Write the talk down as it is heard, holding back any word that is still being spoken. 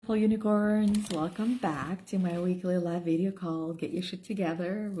beautiful unicorns. Welcome back to my weekly live video called Get Your Shit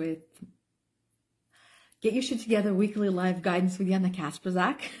Together Weekly Live Guidance with Yana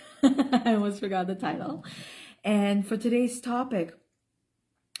Kasperzak. I almost forgot the title. And for today's topic,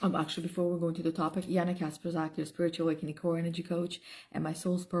 actually, before we go into the topic, Yana Kasperzak, your spiritual awakening core energy coach, and my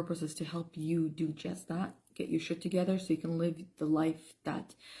soul's purpose is to help you do just that. Get your shit together so you can live the life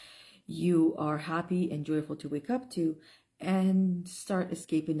that you are happy and joyful to wake up to, and start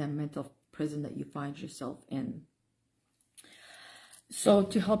escaping that mental prison that you find yourself in. So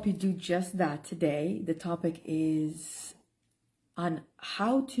to help you do just that today, the topic is on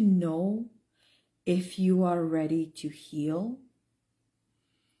how to know if you are ready to heal,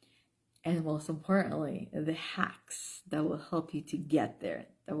 and most importantly, the hacks that will help you to get there,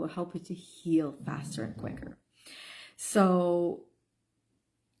 that will help you to heal faster and quicker. So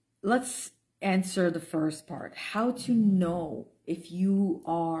let's answer the first part, how to know if you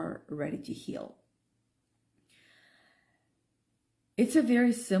are ready to heal. It's a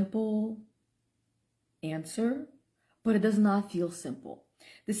very simple answer, but it does not feel simple.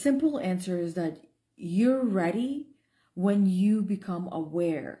 The simple answer is that you're ready when you become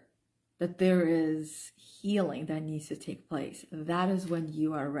aware that there is healing that needs to take place. That is when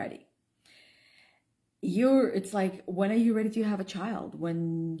you are ready. It's like, when are you ready to have a child?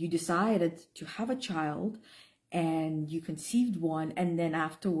 When you decided to have a child and you conceived one, and then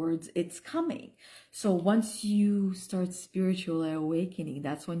afterwards it's coming. So once you start spiritually awakening,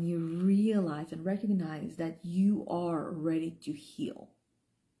 that's when you realize and recognize that you are ready to heal.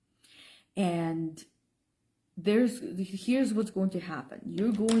 And here's what's going to happen.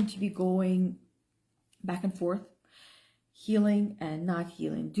 You're going to be going back and forth, healing and not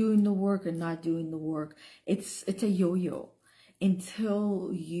healing, doing the work and not doing the work. It's a yo-yo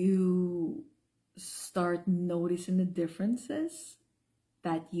until you start noticing the differences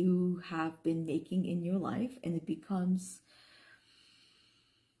that you have been making in your life, and it becomes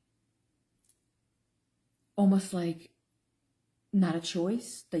almost like not a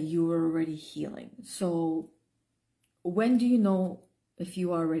choice, that you are already healing. So when do you know if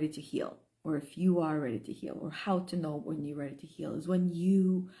you are ready to heal? Or if you are ready to heal, or how to know when you're ready to heal, is when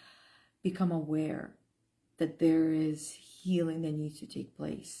you become aware that there is healing that needs to take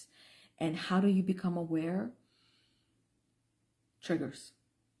place. And how do you become aware? Triggers.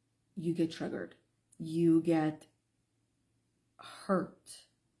 You get triggered. You get hurt,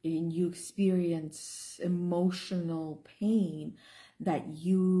 and you experience emotional pain that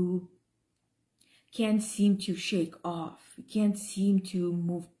you can't seem to shake off. You can't seem to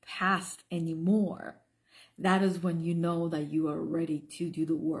move past anymore. That is when you know that you are ready to do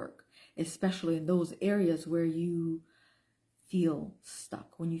the work, especially in those areas where you feel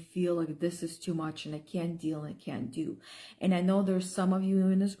stuck, when you feel like this is too much and I can't deal and I can't do. And I know there's some of you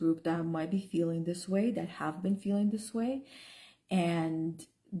in this group that might be feeling this way, that have been feeling this way. And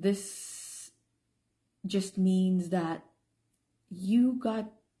this just means that you got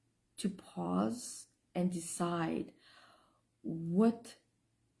to pause and decide, what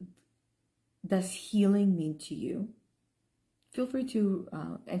does healing mean to you? Feel free to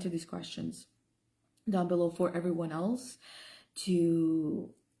enter these questions down below for everyone else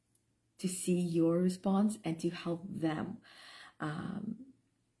to see your response and to help them.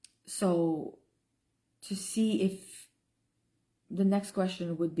 So to see if the next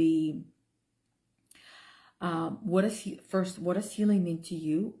question would be, what does healing mean to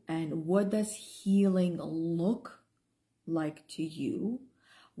you, and what does healing look like to you?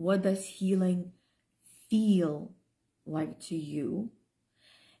 What does healing feel like to you?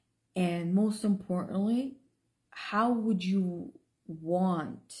 And most importantly, how would you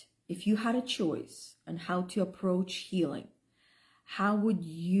want, if you had a choice on how to approach healing, how would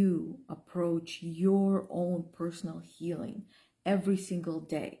you approach your own personal healing every single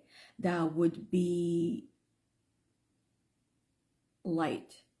day? That would be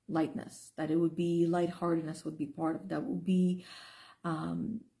lightness, that it would be lightheartedness would be part of that, would be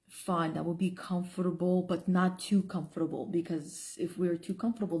fun, that would be comfortable, but not too comfortable, because if we're too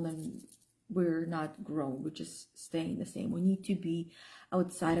comfortable, then we're not growing, we're just staying the same. We need to be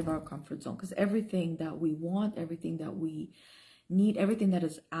outside of our comfort zone, because everything that we want, everything that we need, everything that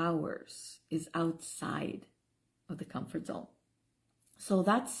is ours is outside of the comfort zone. So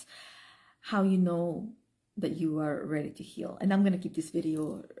that's how you know that you are ready to heal. And I'm going to keep this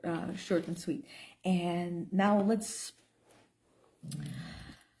video short and sweet. And now let's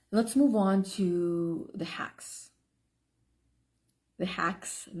move on to the hacks. The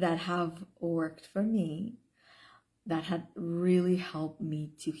hacks that have worked for me, that had really helped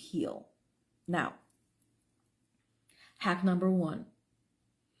me to heal. Now, hack number 1.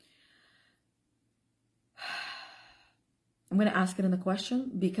 I'm going to ask it in the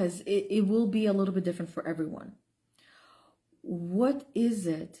question because it will be a little bit different for everyone. What is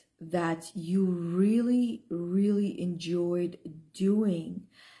it that you really, really enjoyed doing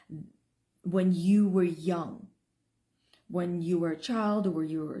when you were young? When you were a child, or when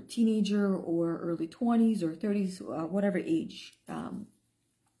you were a teenager, or early 20s or 30s, whatever age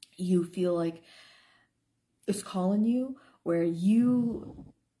you feel like is calling you, where you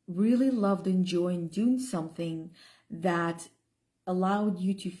really loved enjoying doing something that allowed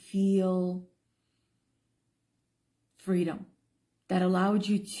you to feel freedom, that allowed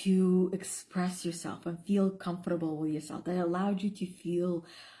you to express yourself and feel comfortable with yourself, that allowed you to feel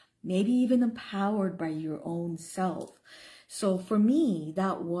maybe even empowered by your own self. So for me,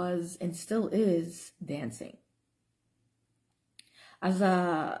 that was and still is dancing. As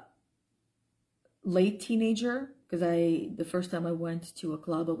a late teenager, because the first time I went to a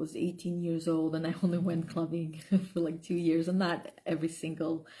club, I was 18 years old, and I only went clubbing for like 2 years, and not every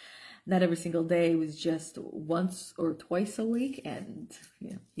single day. It was just once or twice a week, and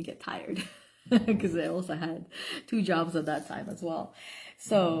you get tired because I also had 2 jobs at that time as well.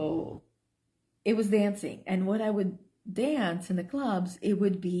 So it was dancing, and when I would dance in the clubs, it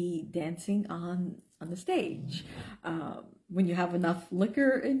would be dancing on the stage. When you have enough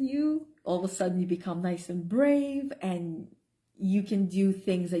liquor in you, all of a sudden you become nice and brave, and you can do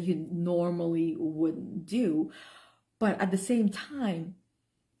things that you normally wouldn't do. But at the same time,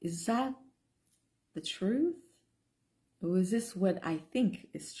 is that the truth? Or is this what I think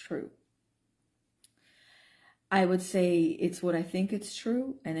is true? I would say it's what I think it's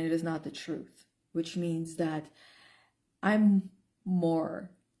true, and it is not the truth, which means that I'm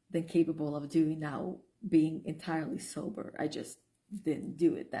more than capable of doing now, being entirely sober. I just didn't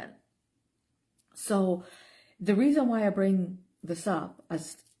do it then. So the reason why I bring this up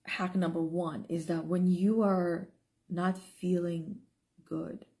as hack number 1 is that when you are not feeling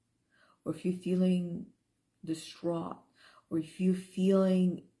good, or if you're feeling distraught, or if you're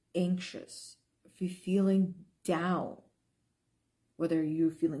feeling anxious, if you're feeling down, whether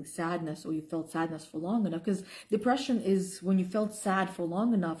you're feeling sadness or you felt sadness for long enough, because depression is when you felt sad for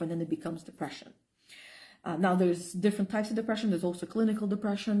long enough and then it becomes depression. Now, there's different types of depression. There's also clinical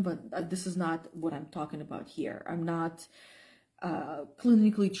depression, but this is not what I'm talking about here. I'm not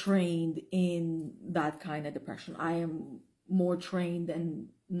clinically trained in that kind of depression. I am more trained and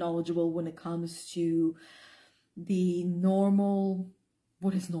knowledgeable when it comes to the normal,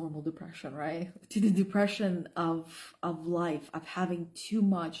 what is normal depression, right? To the depression of life, of having too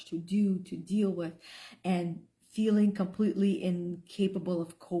much to do, to deal with, and feeling completely incapable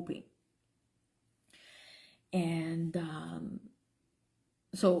of coping. And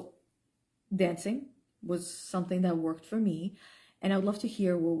so dancing was something that worked for me, and I would love to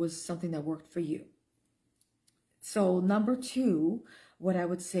hear what was something that worked for you. So number 2, what I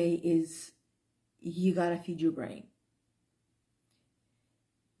would say is you gotta feed your brain.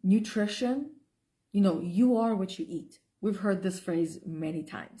 Nutrition, you are what you eat. We've heard this phrase many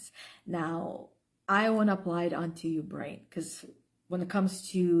times. Now, I want to apply it onto your brain, because when it comes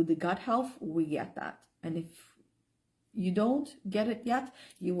to the gut health, we get that. And if you don't get it yet,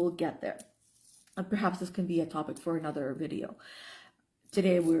 you will get there. And perhaps this can be a topic for another video.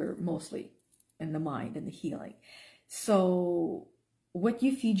 Today, we're mostly in the mind and the healing. So what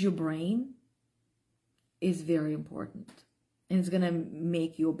you feed your brain is very important. And it's going to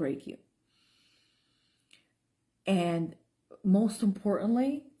make you or break you. And most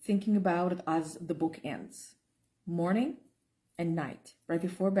importantly, thinking about it as the book ends. Morning and night, right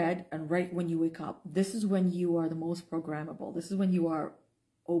before bed and right when you wake up. This is when you are the most programmable. This is when you are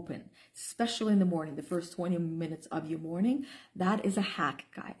open, especially in the morning, the first 20 minutes of your morning. That is a hack,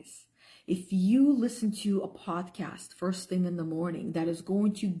 guys. If you listen to a podcast first thing in the morning, that is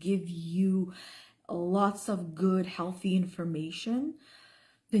going to give you lots of good, healthy information,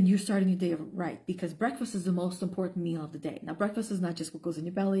 then you're starting your day right, because breakfast is the most important meal of the day. Now, breakfast is not just what goes in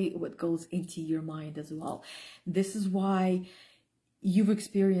your belly, what goes into your mind as well. This is why you've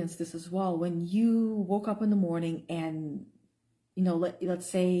experienced this as well. When you woke up in the morning and, let's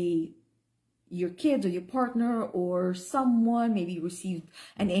say your kids or your partner or someone maybe received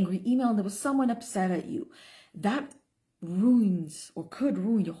an angry email and there was someone upset at you, that ruins or could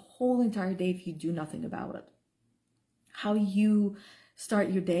ruin your whole entire day if you do nothing about it. How you start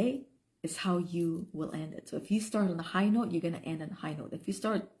your day is how you will end it. So if you start on a high note, you're going to end on a high note. If you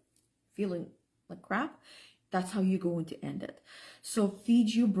start feeling like crap, that's how you're going to end it. So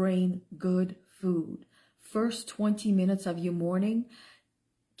feed your brain good food. First 20 minutes of your morning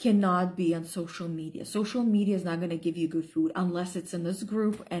cannot be on social media. Social media is not going to give you good food unless it's in this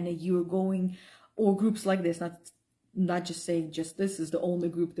group and you're going, or groups like this, not not just saying just this is the only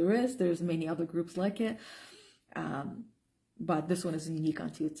group there is. There's many other groups like it. But this one is unique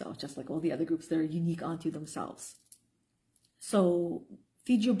unto itself, just like all the other groups, they're unique unto themselves. So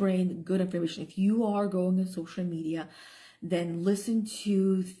feed your brain good information. If you are going on social media, then listen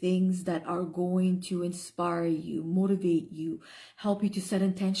to things that are going to inspire you, motivate you, help you to set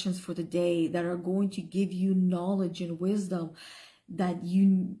intentions for the day, that are going to give you knowledge and wisdom that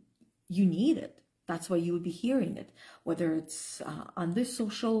you need it. That's why you would be hearing it, whether it's on this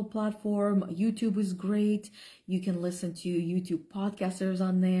social platform. YouTube is great. You can listen to YouTube podcasters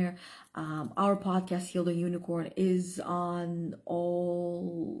on there. Our podcast, Heal the Unicorn, is on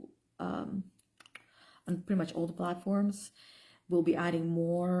on pretty much all the platforms. We'll be adding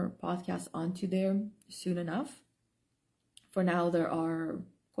more podcasts onto there soon enough. For now, there are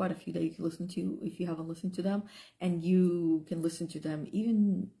quite a few that you can listen to if you haven't listened to them, and you can listen to them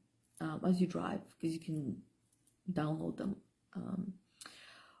even as you drive, because you can download them.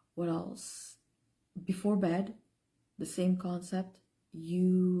 What else? Before bed, the same concept.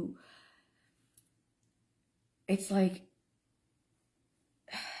 It's like,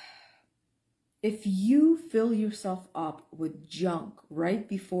 if you fill yourself up with junk right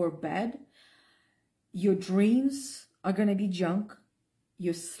before bed, your dreams are going to be junk.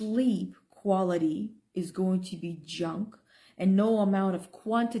 Your sleep quality is going to be junk. And no amount of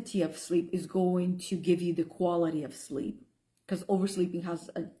quantity of sleep is going to give you the quality of sleep, because oversleeping has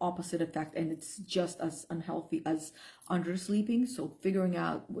an opposite effect, and it's just as unhealthy as undersleeping. So figuring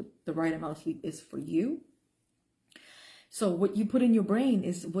out what the right amount of sleep is for you. So what you put in your brain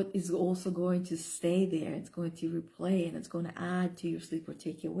is what is also going to stay there. It's going to replay, and it's going to add to your sleep or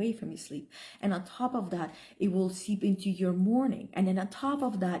take away from your sleep. And on top of that, it will seep into your morning. And then on top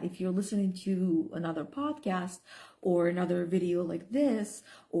of that, if you're listening to another podcast or another video like this,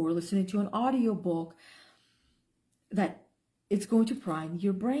 or listening to an audiobook, that it's going to prime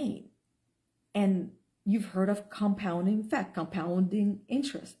your brain. And you've heard of compounding effect, compounding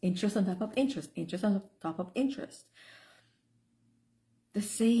interest, interest on top of interest, interest on top of interest. The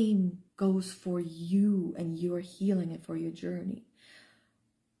same goes for you and your healing and for your journey.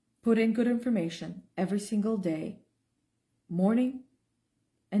 Put in good information every single day, morning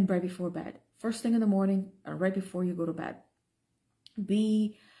and right before bed. First thing in the morning and right before you go to bed.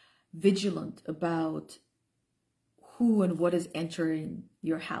 Be vigilant about who and what is entering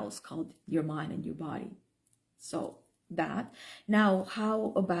your house, called your mind and your body. So that. Now,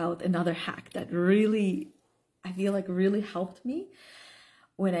 how about another hack that really, I feel like really helped me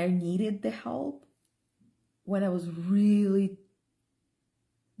when I needed the help, when I was really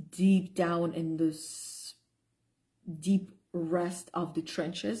deep down in this deep rest of the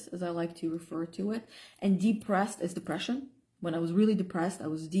trenches, as I like to refer to it. And deep rest is depression. When I was really depressed, I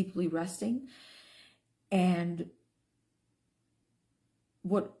was deeply resting. And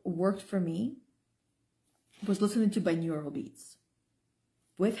what worked for me was listening to binaural beats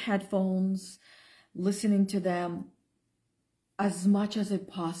with headphones, listening to them as much as I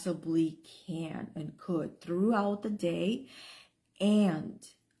possibly can and could throughout the day and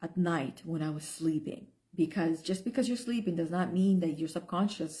at night when I was sleeping. Because just because you're sleeping does not mean that your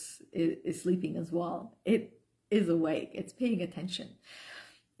subconscious is sleeping as well. It is awake. It's paying attention.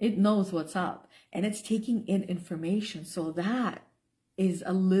 It knows what's up, and it's taking in information. So that is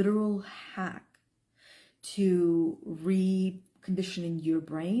a literal hack to reconditioning your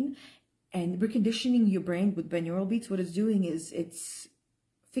brain. And reconditioning your brain with binaural beats, what it's doing is it's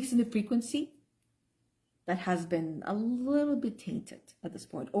fixing the frequency that has been a little bit tainted at this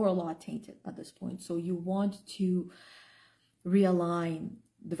point, or a lot tainted at this point. So you want to realign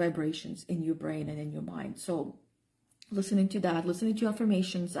the vibrations in your brain and in your mind. So listening to that, listening to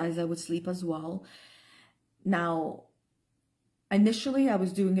affirmations as I would sleep as well. Now, initially I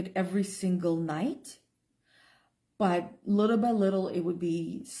was doing it every single night. But little by little, it would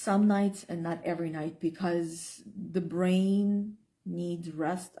be some nights and not every night, because the brain needs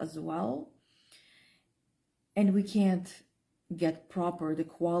rest as well. And we can't get the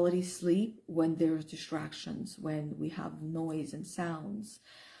quality sleep when there's distractions, when we have noise and sounds,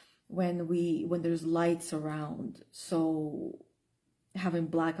 when there's lights around. So having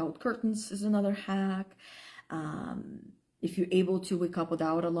blackout curtains is another hack. If you're able to wake up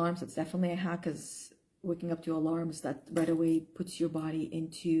without alarms, it's definitely a hack, because waking up to alarms, that right away puts your body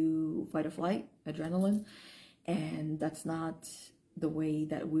into fight or flight, adrenaline, and that's not the way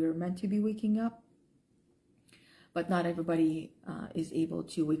that we're meant to be waking up. But not everybody is able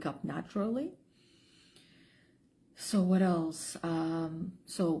to wake up naturally. So what else?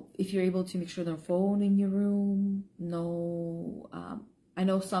 So if you're able to make sure there's a phone in your room, no. I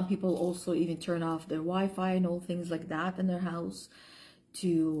know some people also even turn off their Wi-Fi and all things like that in their house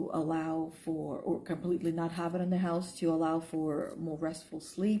to allow for, or completely not have it in their house to allow for more restful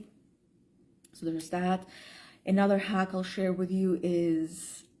sleep. So there's that. Another hack I'll share with you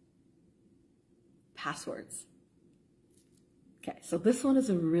is passwords. Okay, so this one is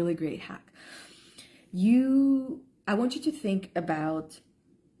a really great hack. I want you to think about,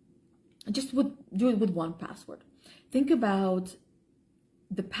 do it with one password. Think about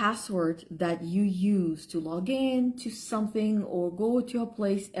the password that you use to log in to something or go to a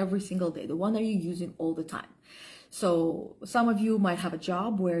place every single day, the one that you're using all the time. So some of you might have a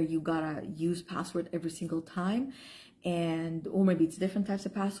job where you gotta use password every single time, or maybe it's different types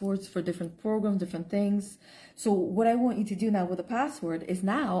of passwords for different programs, different things. So what I want you to do now with a password is,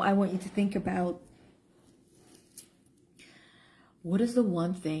 now I want you to think about, what is the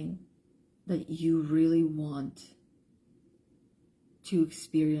one thing that you really want to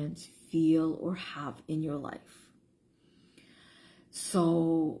experience, feel, or have in your life?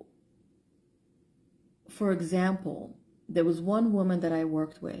 So, for example, there was one woman that I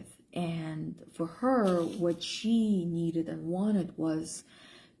worked with, and for her, what she needed and wanted was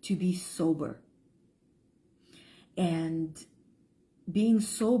to be sober. And being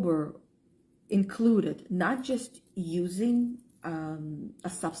sober included not just using a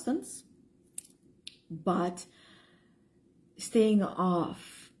substance, but staying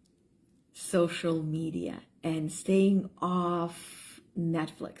off social media and staying off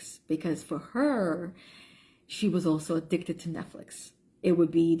Netflix, because for her, she was also addicted to Netflix. It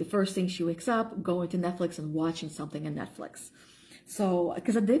would be the first thing she wakes up, going to Netflix and watching something on Netflix. So,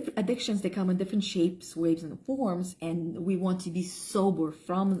 because addictions, they come in different shapes, waves, and forms, and we want to be sober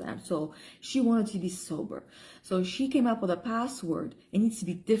from them. So she wanted to be sober. So she came up with a password. It needs to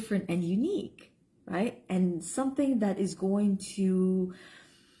be different and unique, right? And something that is going to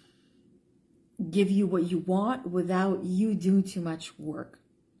give you what you want without you doing too much work.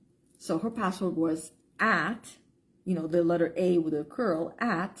 So her password was at, the letter A with a curl,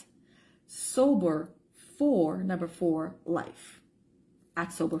 at sober for, number 4, life.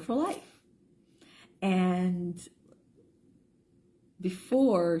 At sober for life. And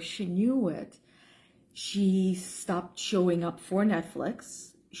before she knew it, she stopped showing up for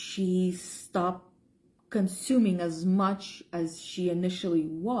Netflix. She stopped consuming as much as she initially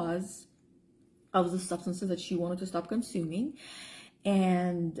was of the substances that she wanted to stop consuming.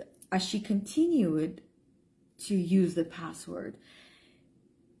 And as she continued to use the password,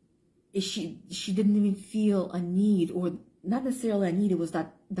 she didn't even feel a need, or not necessarily a need, it was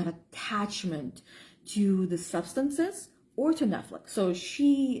that attachment to the substances or to Netflix. So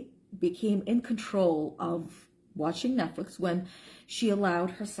she became in control of watching Netflix when she allowed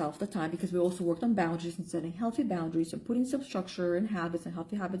herself the time, because we also worked on boundaries and setting healthy boundaries and putting some structure and habits and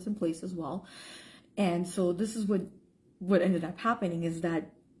healthy habits in place as well. And so this is what ended up happening, is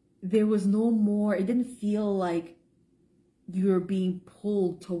that there was no more, it didn't feel like you're being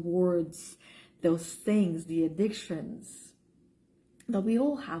pulled towards those things, the addictions that we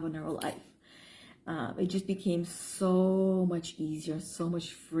all have in our life. It just became so much easier, so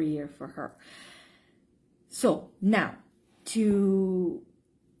much freer for her. So now, to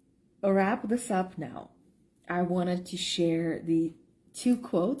wrap this up now, I wanted to share the 2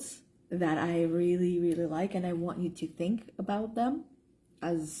 quotes that I really, really like, and I want you to think about them,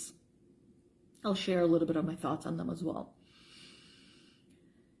 as I'll share a little bit of my thoughts on them as well.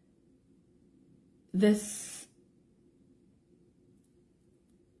 This,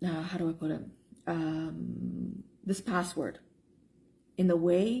 how do I put it? This password, in a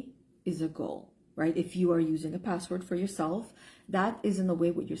way, is a goal, right? If you are using a password for yourself, that is, in a way,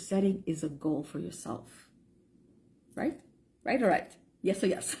 what you're setting is a goal for yourself, right? Right or right? Yes or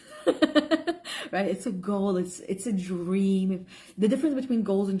yes? Right? It's a goal. It's a dream. The difference between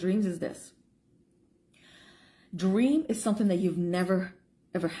goals and dreams is this. Dream is something that you've never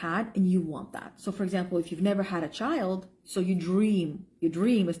ever had, and you want that. So for example, if you've never had a child, so you dream, your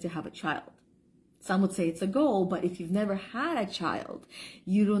dream is to have a child. Some would say it's a goal, but if you've never had a child,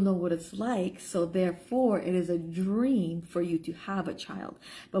 you don't know what it's like. So therefore, it is a dream for you to have a child.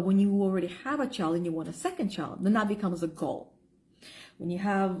 But when you already have a child and you want a second child, then that becomes a goal. When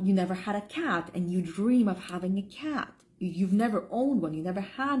you never had a cat and you dream of having a cat, you've never owned one, you never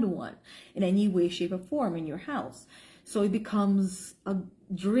had one in any way, shape, or form in your house. So it becomes a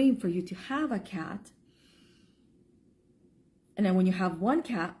dream for you to have a cat. And then when you have one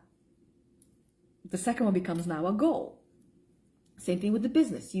cat, the second one becomes now a goal. Same thing with the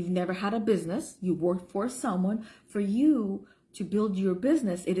business. You've never had a business. You work for someone. For you, to build your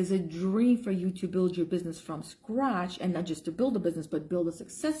business. It is a dream for you to build your business from scratch, and not just to build a business, but build a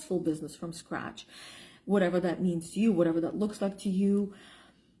successful business from scratch, whatever that means to you, whatever that looks like to you,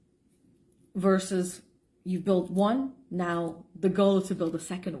 versus you've built one. Now the goal is to build a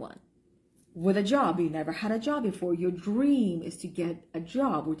second one. With a job, you never had a job before. Your dream is to get a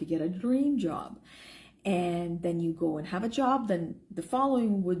job or to get a dream job. And then you go and have a job. Then the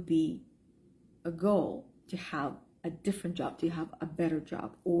following would be a goal to have a different job, to have a better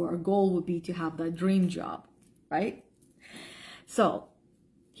job, or a goal would be to have the dream job, right? So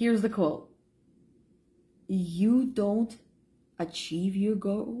here's the quote. You don't achieve your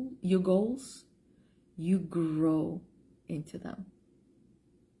goals, you grow into them.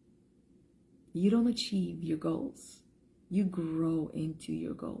 You don't achieve your goals. You grow into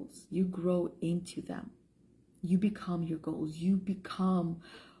your goals. You grow into them. You become your goals. You become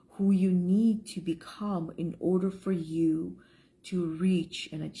who you need to become in order for you to reach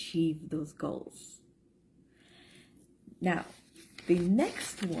and achieve those goals. Now, the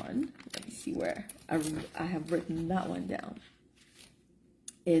next one, let me see where I have written that one down.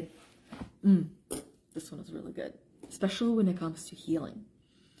 This one is really good, especially when it comes to healing.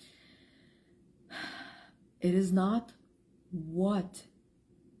 It is not what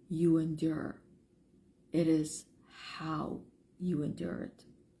you endure. It is how you endure it.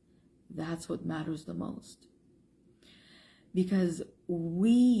 That's what matters the most. Because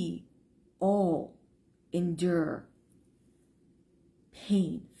we all endure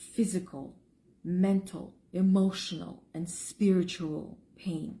pain, physical, mental, emotional, and spiritual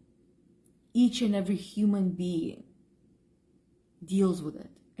pain. Each and every human being deals with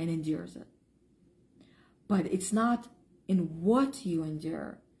it and endures it. But it's not in what you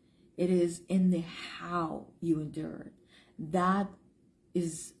endure, it is in the how you endure it. That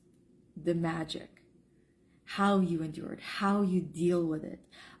is the magic. How you endure it, how you deal with it.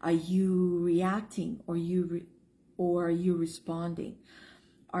 Are you reacting, or are you responding?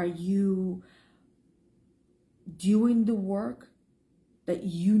 Are you doing the work that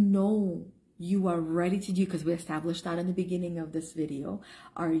you know you are ready to do? Because we established that in the beginning of this video.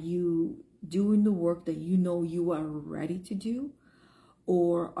 Are you doing the work that you know you are ready to do?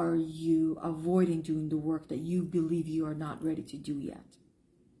 Or are you avoiding doing the work that you believe you are not ready to do yet?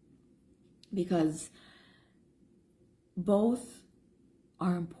 Because both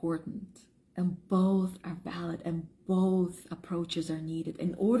are important and both are valid and both approaches are needed.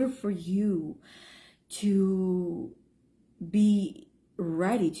 In order for you to be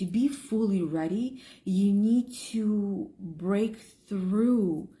ready, to be fully ready, you need to break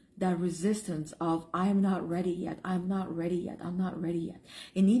through that resistance of I'm not ready yet, I'm not ready yet, I'm not ready yet.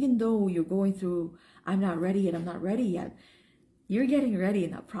 And even though you're going through I'm not ready yet, I'm not ready yet, you're getting ready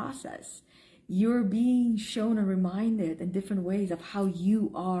in that process. You're being shown and reminded in different ways of how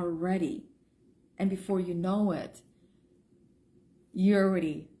you are ready. And before you know it, you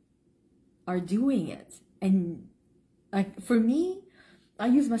already are doing it. And like for me, I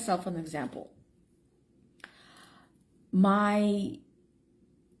use myself as an example.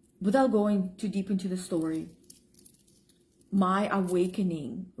 Without going too deep into the story, my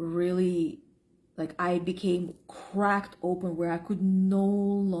awakening really, like I became cracked open where I could no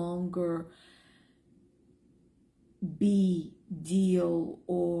longer deal,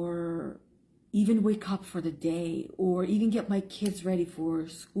 or even wake up for the day, or even get my kids ready for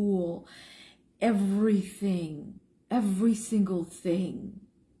school. Everything, every single thing.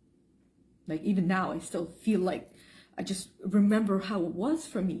 Like even now, I still feel like I just remember how it was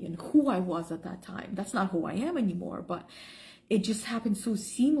for me and who I was at that time. That's not who I am anymore, but it just happened so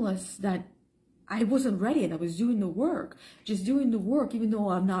seamless that I wasn't ready, and I was doing the work, just doing the work, even though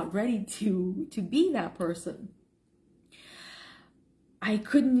I'm not ready to be that person. I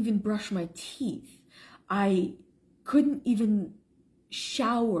couldn't even brush my teeth. I couldn't even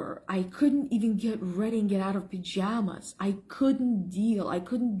shower. I couldn't even get ready and get out of pajamas. I couldn't deal. I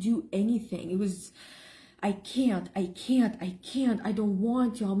couldn't do anything. It was, I can't, I don't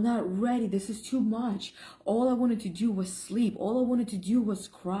want to, I'm not ready, this is too much. All I wanted to do was sleep. All I wanted to do was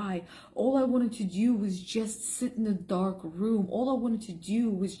cry. All I wanted to do was just sit in a dark room. All I wanted to do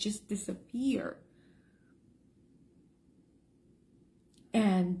was just disappear.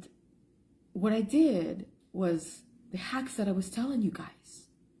 And what I did was the hacks that I was telling you guys.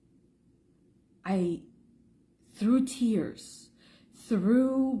 Through tears,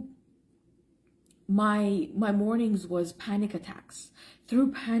 through my mornings was panic attacks,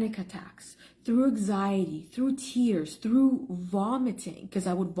 through anxiety, through tears, through vomiting, because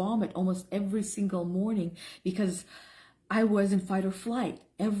I would vomit almost every single morning because I was in fight or flight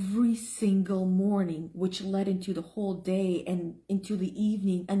every single morning, which led into the whole day and into the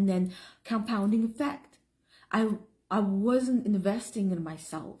evening, and then compounding effect. I wasn't investing in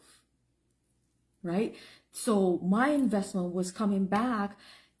myself, right? So my investment was coming back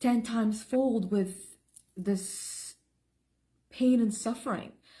 10 times fold with this pain and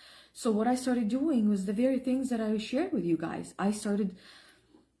suffering. So what I started doing was the very things that I shared with you guys. I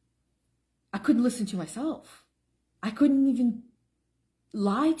couldn't listen to myself. I couldn't even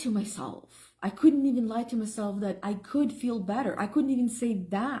lie to myself. I couldn't even lie to myself that I could feel better. I couldn't even say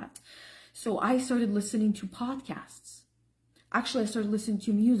that. So I started listening to podcasts. Actually, I started listening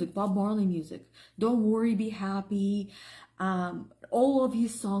to music, Bob Marley music. Don't Worry, Be Happy. All of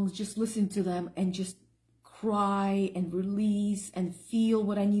his songs, just listen to them and just cry and release and feel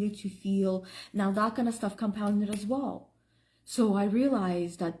what I needed to feel. Now that kind of stuff compounded as well. So I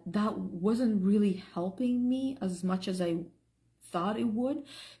realized that that wasn't really helping me as much as I thought it would.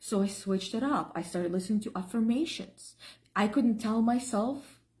 So I switched it up. I started listening to affirmations. I couldn't tell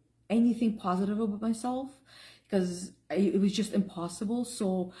myself anything positive about myself because it was just impossible.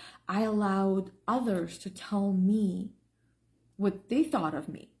 So I allowed others to tell me what they thought of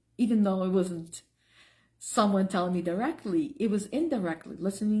me, even though it wasn't someone telling me directly. It was indirectly,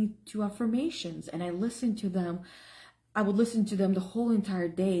 listening to affirmations, and I listened to them. I would listen to them the whole entire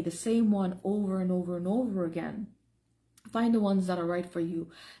day, the same one over and over and over again. Find the ones that are right for you.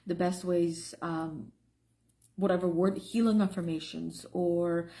 The best ways, whatever word, healing affirmations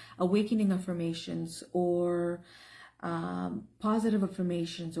or awakening affirmations or positive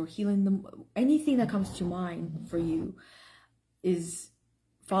affirmations or healing them. Anything that comes to mind for you is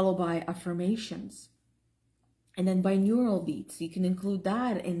followed by affirmations. And then binaural beats, you can include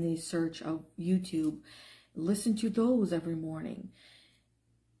that in the search of YouTube. Listen to those every morning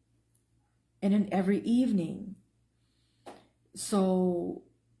and then every evening. So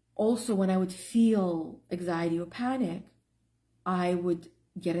also when I would feel anxiety or panic, I would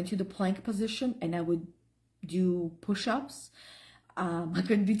get into the plank position and I would do push-ups. I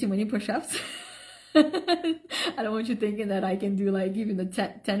couldn't do too many push-ups. I don't want you thinking that I can do like even the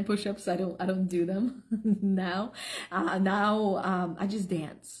 10 push-ups. I don't do them now. Now I just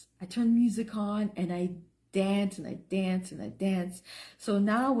dance. I turn music on and I dance and I dance and I dance. So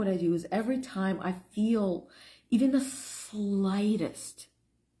now what I do is every time I feel even the slightest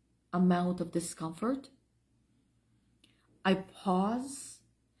amount of discomfort, I pause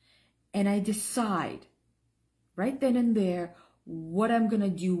and I decide right then and there what I'm going to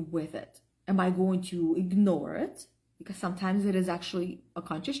do with it. Am I going to ignore it? Because sometimes it is actually a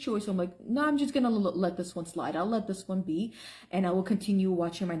conscious choice. So I'm like, no, I'm just going to let this one slide. I'll let this one be. And I will continue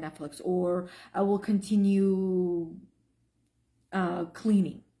watching my Netflix, or I will continue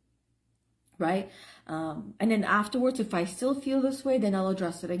cleaning, right? And then afterwards, if I still feel this way, then I'll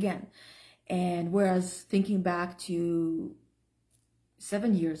address it again. And whereas thinking back to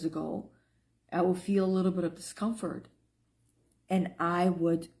 7 years ago, I will feel a little bit of discomfort. And I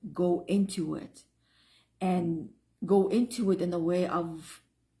would go into it in the way of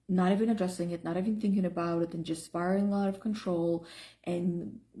not even addressing it, not even thinking about it, and just spiraling out of control.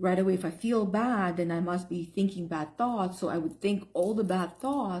 And right away, if I feel bad, then I must be thinking bad thoughts. So I would think all the bad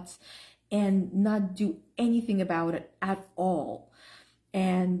thoughts and not do anything about it at all.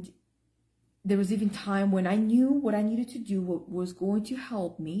 And there was even time when I knew what I needed to do, what was going to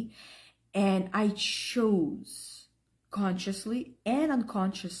help me. And I chose consciously and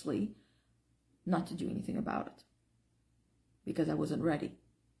unconsciously not to do anything about it because I wasn't ready.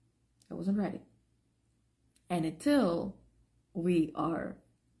 I wasn't ready. And until we are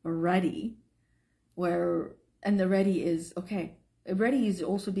ready, and the ready is, okay, ready is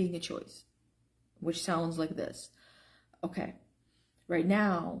also being a choice, which sounds like this. Okay, right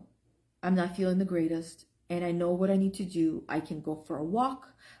now, I'm not feeling the greatest, and I know what I need to do. I can go for a walk,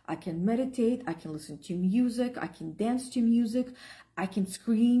 I can meditate, I can listen to music, I can dance to music, I can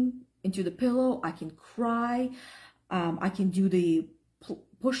scream into the pillow, I can cry, I can do the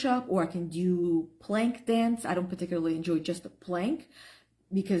push-up, or I can do plank dance. I don't particularly enjoy just the plank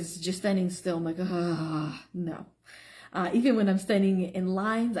because just standing still, I'm like, no. Even when I'm standing in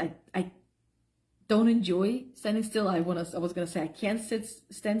lines, I don't enjoy standing still. I was gonna say I can't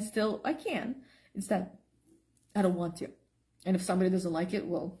stand still. I can. It's that I don't want to. And if somebody doesn't like it,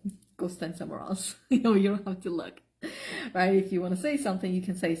 well, go stand somewhere else. You don't have to look, right? If you want to say something, you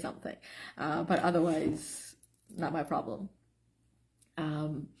can say something. But otherwise, not my problem.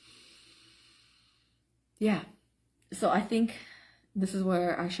 Yeah. So I think this is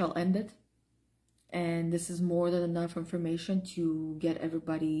where I shall end it. And this is more than enough information to get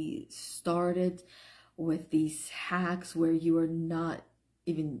everybody started with these hacks where you are not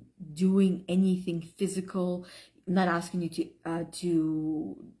even doing anything physical, not asking you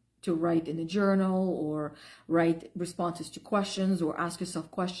to write in a journal or write responses to questions or ask yourself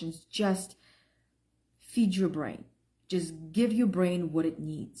questions. Just feed your brain. Just give your brain what it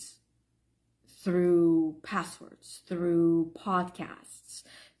needs through passwords, through podcasts,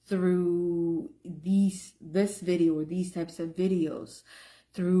 through this video or these types of videos,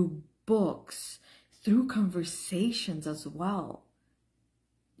 through books, through conversations as well.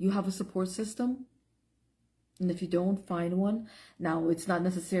 You have a support system, and if you don't, find one. Now, it's not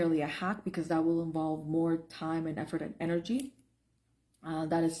necessarily a hack because that will involve more time and effort and energy.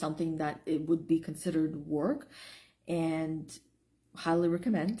 That is something that it would be considered work, and highly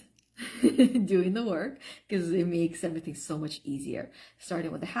recommend doing the work because it makes everything so much easier.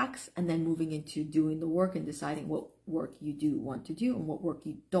 Starting with the hacks and then moving into doing the work and deciding what work you do want to do and what work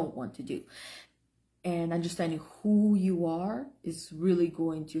you don't want to do. And understanding who you are is really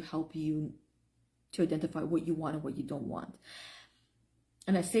going to help you to identify what you want and what you don't want.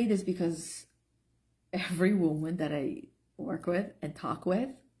 And I say this because every woman that I work with and talk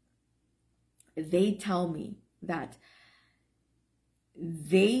with, they tell me that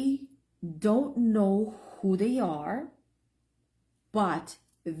they don't know who they are, but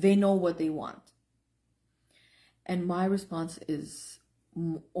they know what they want. And my response is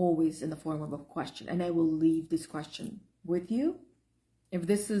always in the form of a question, and I will leave this question with you. If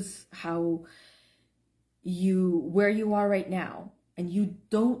this is where you are right now, and you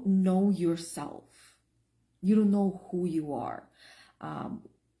don't know yourself, you don't know who you are,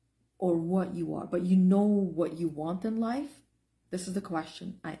 or what you are, but you know what you want in life, this is the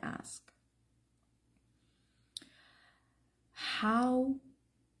question I ask. How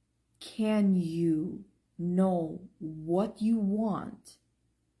can you know what you want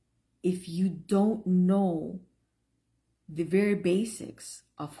if you don't know the very basics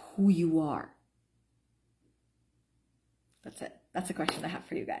of who you are? That's it. That's a question I have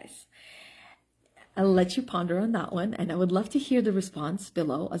for you guys. I'll let you ponder on that one, and I would love to hear the response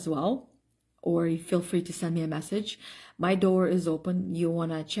below as well, or feel free to send me a message. My door is open. You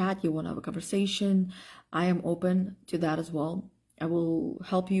want to chat, you want to have a conversation, I am open to that as well. I will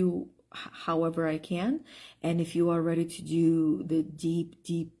help you however I can, and if you are ready to do the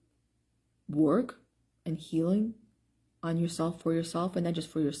deep work and healing on yourself, for yourself, and not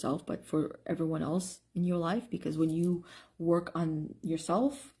just for yourself, but for everyone else in your life, because when you work on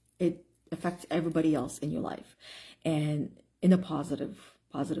yourself, it affects everybody else in your life, and in a positive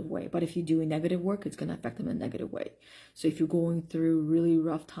way. But if you do a negative work, it's going to affect them in a negative way. So if you're going through really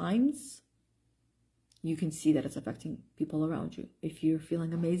rough times, you can see that it's affecting people around you. If you're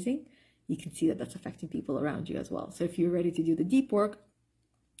feeling amazing, you can see that that's affecting people around you as well. So if you're ready to do the deep work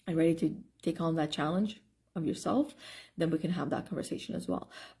and ready to take on that challenge of yourself, then we can have that conversation as well.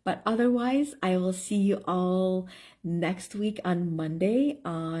 But otherwise, I will see you all next week on Monday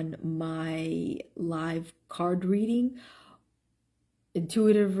on my live card reading,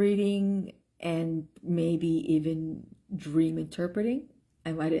 intuitive reading, and maybe even dream interpreting.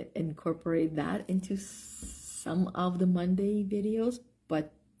 I might incorporate that into some of the Monday videos,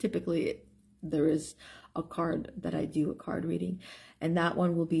 but typically there is a card that I do a card reading, and that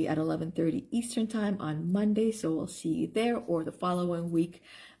one will be at 11:30 Eastern time on Monday. So we'll see you there, or the following week,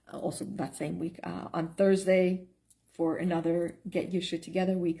 also that same week, on Thursday, for another Get Your Shit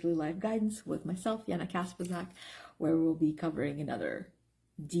Together weekly live guidance with myself, Yana Kasprzak, where we'll be covering another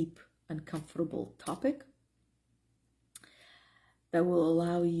deep, uncomfortable topic that will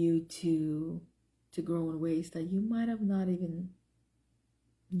allow you to grow in ways that you might have not even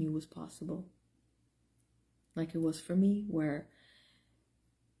knew was possible. Like it was for me, where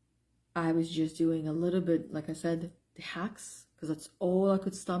I was just doing a little bit, like I said, the hacks, because that's all I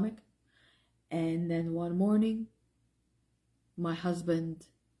could stomach. And then one morning, my husband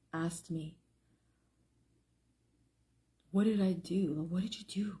asked me, what did I do? What did you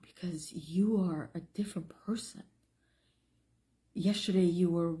do? Because you are a different person. Yesterday you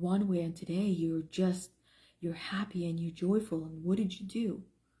were one way, and today you're happy and you're joyful. And what did you do?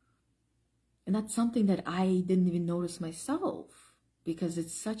 And that's something that I didn't even notice myself, because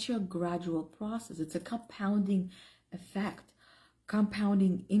it's such a gradual process. It's a compounding effect,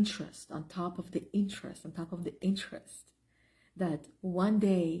 compounding interest on top of the interest, on top of the interest, that one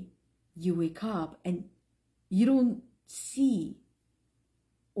day you wake up and you don't see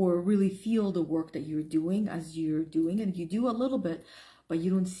or really feel the work that you're doing as you're doing, and you do a little bit, but you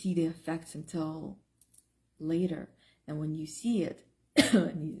don't see the effects until later. And when you see it,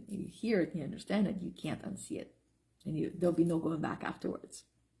 and you hear it and you understand it, you can't unsee it, and there'll be no going back afterwards.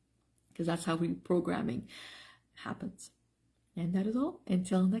 because that's how reprogramming happens. And that is all.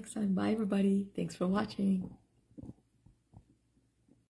 Until next time. Bye, everybody. Thanks for watching.